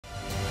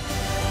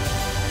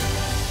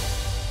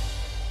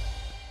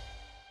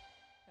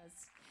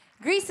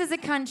Greece is a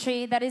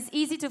country that is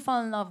easy to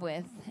fall in love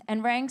with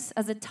and ranks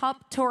as a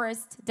top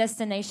tourist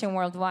destination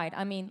worldwide.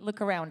 I mean, look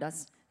around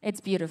us.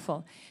 It's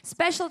beautiful.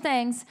 Special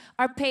thanks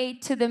are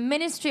paid to the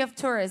Ministry of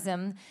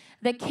Tourism,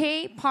 the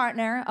key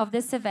partner of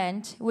this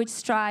event, which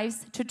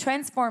strives to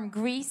transform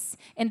Greece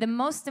in the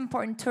most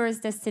important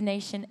tourist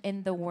destination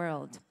in the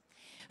world.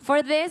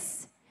 For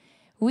this,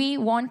 we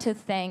want to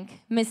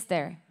thank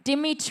Mr.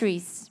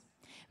 Dimitris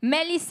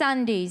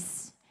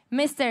Melisandis,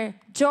 Mr.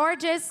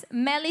 Georges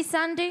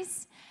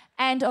Melisandis,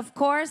 and of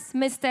course,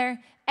 Mr.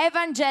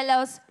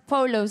 Evangelos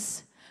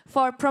Poulos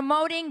for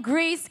promoting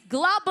Greece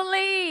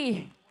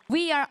globally.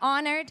 We are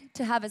honored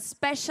to have a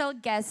special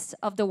guest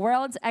of the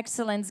World's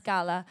Excellence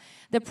Gala,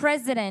 the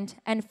president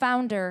and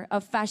founder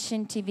of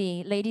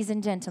FashionTV, ladies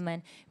and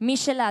gentlemen,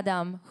 Michel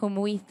Adam, whom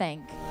we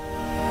thank.